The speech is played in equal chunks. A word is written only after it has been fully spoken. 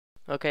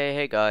Okay,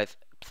 hey guys,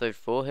 episode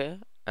 4 here,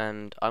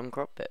 and I'm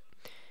Cropit.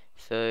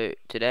 So,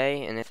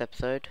 today, in this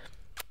episode,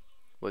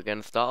 we're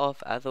going to start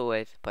off, as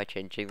always, by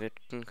changing the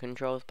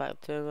controls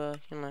back to,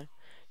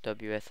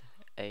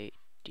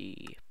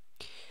 WSAD,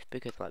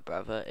 because my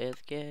brother is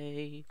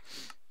gay.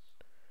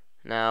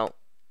 Now,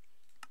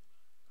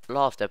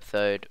 last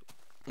episode,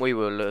 we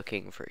were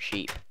looking for a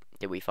sheep.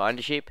 Did we find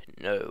a sheep?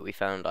 No, we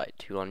found like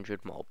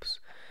 200 mobs.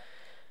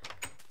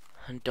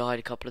 And died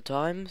a couple of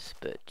times,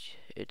 but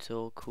it's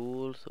all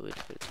cool, so we're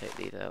just gonna take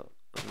these out.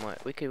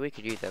 We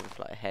could use them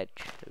for like a hedge.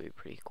 That'd be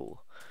pretty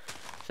cool.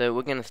 So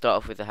we're gonna start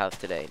off with the house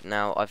today.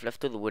 Now I've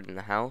left all the wood in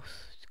the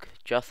house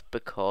just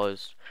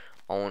because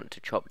I want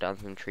to chop down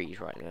some trees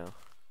right now.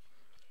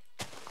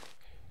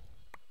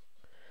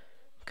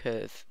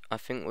 Cause I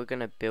think we're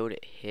gonna build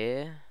it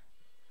here.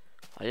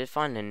 I did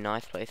find a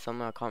nice place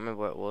somewhere. I can't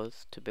remember where it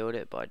was to build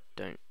it, but I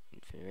don't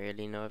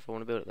really know if I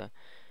want to build it there.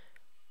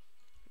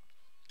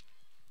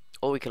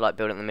 Or we could like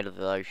build it in the middle of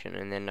the ocean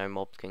and then no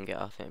mobs can get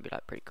us and it'd be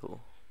like pretty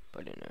cool.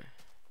 But I don't know.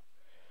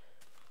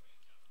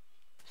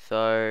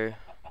 So,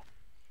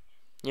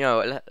 you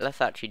know,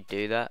 let's actually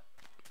do that.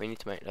 We need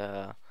to make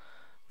the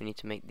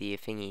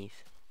thingies.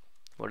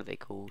 What are they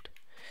called?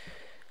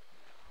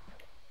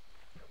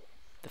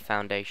 The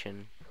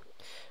foundation.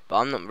 But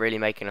I'm not really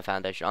making a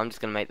foundation. I'm just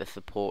gonna make the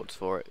supports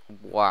for it.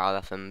 Wow,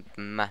 that's a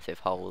massive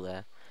hole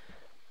there.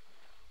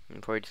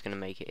 I'm probably just gonna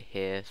make it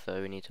here,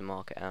 so we need to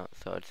mark it out.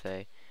 So I'd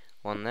say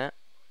one there,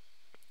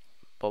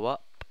 bob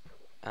up,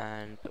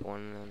 and put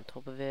one on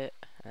top of it,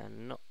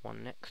 and not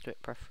one next to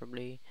it,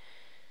 preferably.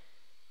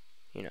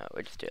 You know,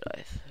 we just do it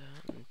like this.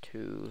 1,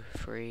 2,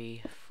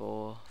 3,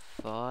 4,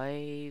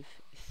 5,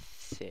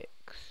 6,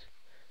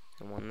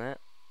 and one there.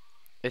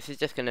 This is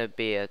just gonna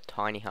be a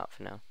tiny hut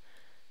for now.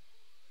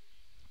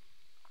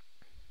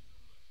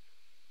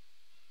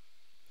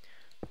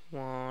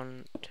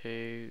 1,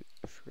 2,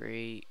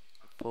 3,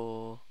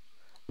 4,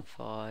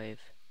 5,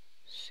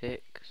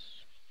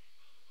 6.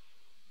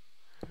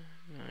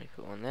 Now you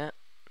put one there.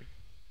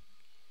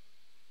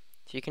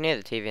 So you can hear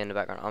the TV in the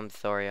background. I'm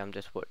sorry, I'm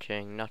just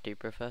watching Nutty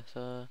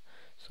Professor.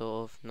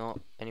 Sort of,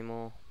 not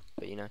anymore,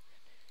 but you know.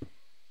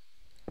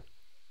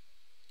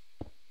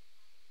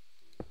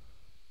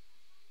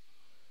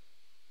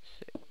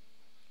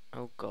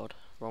 Oh god,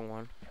 wrong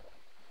one.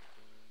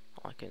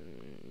 I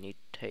can need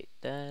to take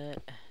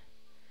that.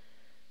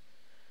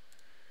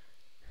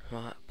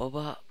 Right, bob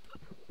up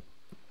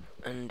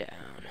and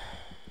down.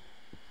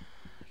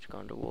 Just go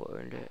underwater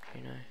and do it,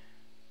 you know.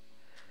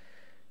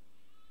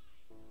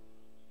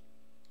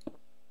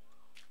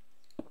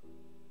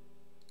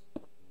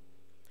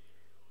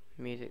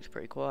 Music's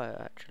pretty quiet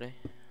actually.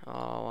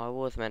 Oh, I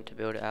was meant to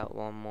build it out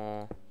one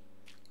more.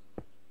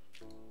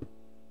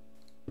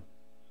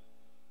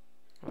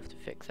 I'll have to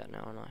fix that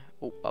now, aren't I?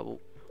 Oh,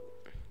 bubble.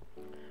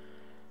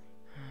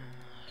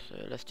 So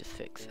let's just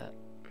fix that.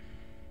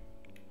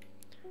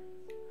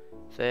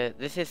 So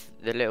this is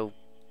the little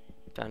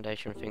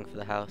foundation thing for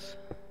the house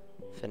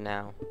for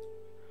now.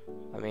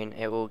 I mean,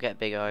 it will get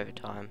bigger over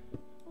time.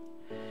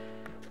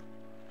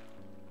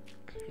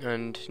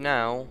 And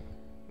now,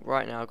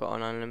 right now I've got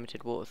an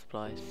unlimited water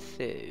supply,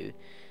 so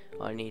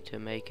I need to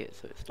make it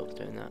so it stops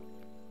doing that.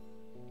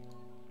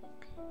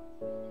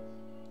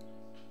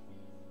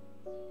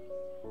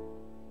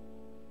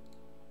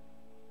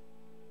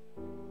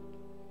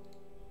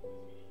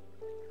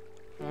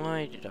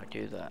 Why did I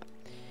do that?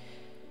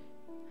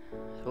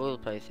 So all the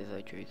places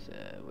I choose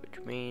there, which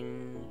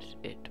means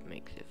it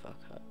makes it fuck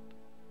up.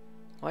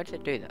 Why did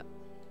it do that?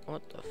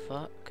 What the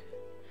fuck?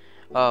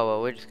 Oh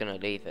well, we're just gonna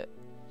leave it,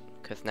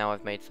 because now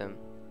I've made some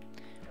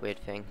weird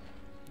thing.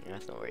 Yeah,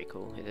 that's not very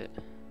cool, is it?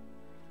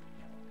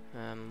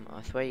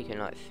 I swear you can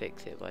like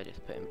fix it by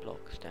just putting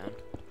blocks down.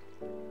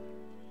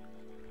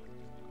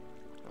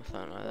 Or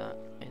something like that,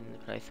 in the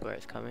place where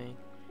it's coming.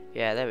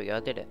 Yeah, there we go,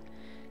 I did it.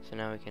 So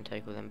now we can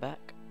take all them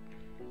back.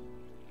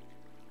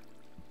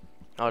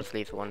 I'll just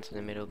leave the ones in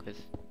the middle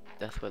because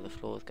that's where the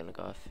floor is going to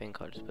go. I think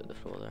I'll just put the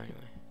floor there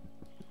anyway.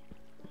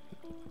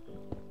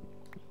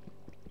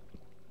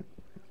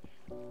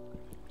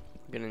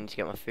 I'm going to need to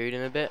get my food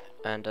in a bit,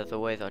 and as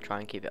always I'll try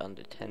and keep it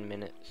under 10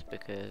 minutes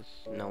because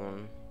no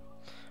one...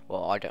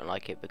 Well, I don't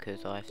like it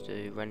because I have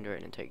to render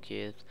it and it takes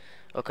years.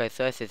 Okay,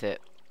 so this is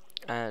it.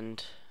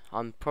 And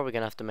I'm probably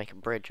going to have to make a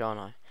bridge, aren't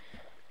I?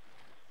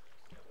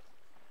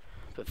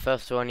 But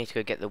first of all I need to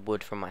go get the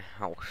wood from my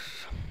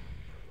house.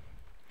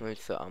 Let me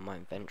sort out my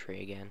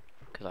inventory again,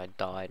 because I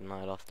died and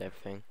I lost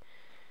everything.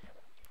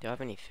 Do I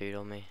have any food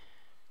on me?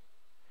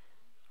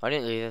 I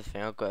didn't lose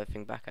everything, I've got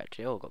everything back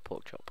actually. Oh, I've got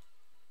pork chop.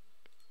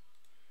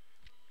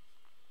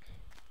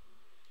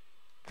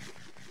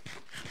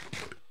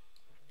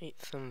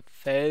 Eat some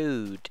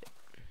food.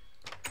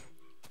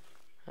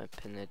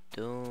 Open the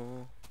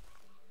door.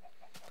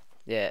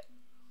 Yeah,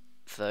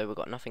 so we've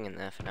got nothing in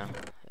there for now.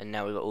 And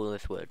now we've got all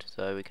this wood,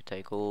 so we could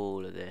take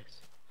all of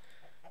this.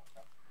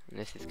 And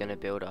this is going to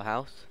build our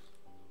house.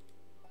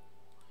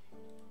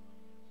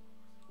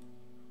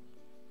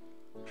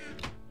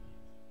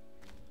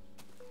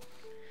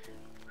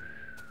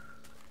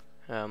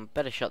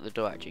 Better shut the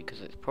door actually,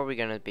 because it's probably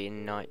going to be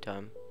night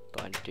time.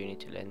 But I do need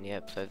to end the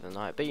episode of the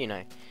night. But you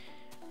know,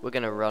 we're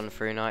going to run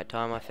through night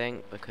time, I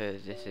think,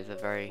 because this is a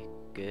very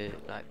good,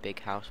 like, big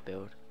house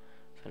build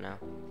for now.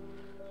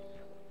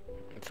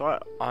 So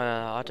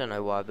I don't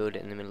know why I build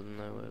it in the middle of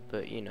nowhere,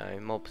 but you know,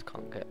 mobs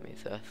can't get me,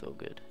 so that's all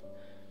good.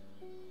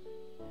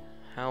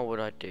 How would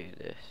I do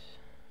this?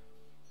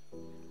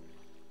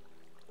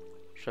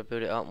 Should I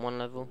build it up one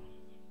level?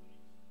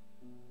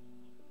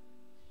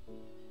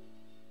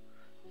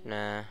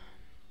 Nah,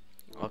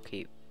 I'll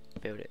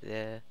build it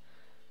there.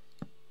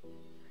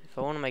 If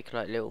I want to make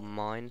like a little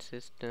mine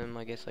system,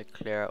 I guess I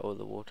clear out all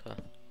the water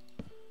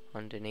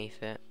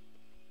underneath it.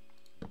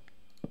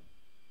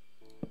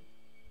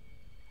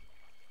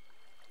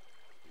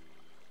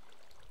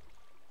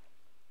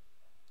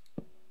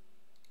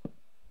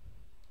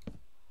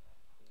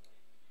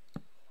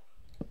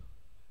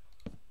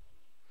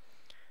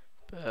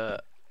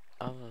 But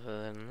other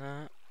than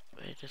that,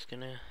 we're just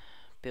gonna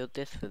build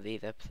this for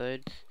these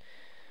episodes.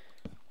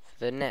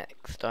 For the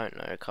next, I don't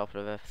know, a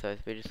couple of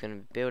episodes, we're just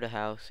gonna build a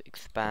house,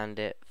 expand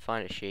it,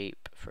 find a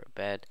sheep for a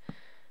bed,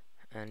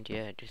 and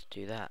yeah, just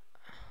do that.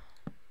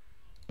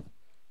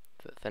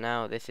 But for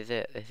now, this is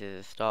it. This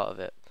is the start of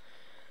it.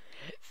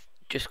 It's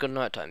just got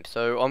night time,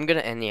 so I'm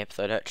gonna end the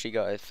episode actually,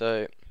 guys.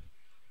 So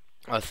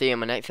I'll see you in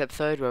my next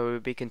episode where we'll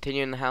be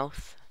continuing the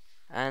house.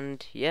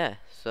 And yeah,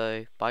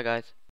 so bye guys.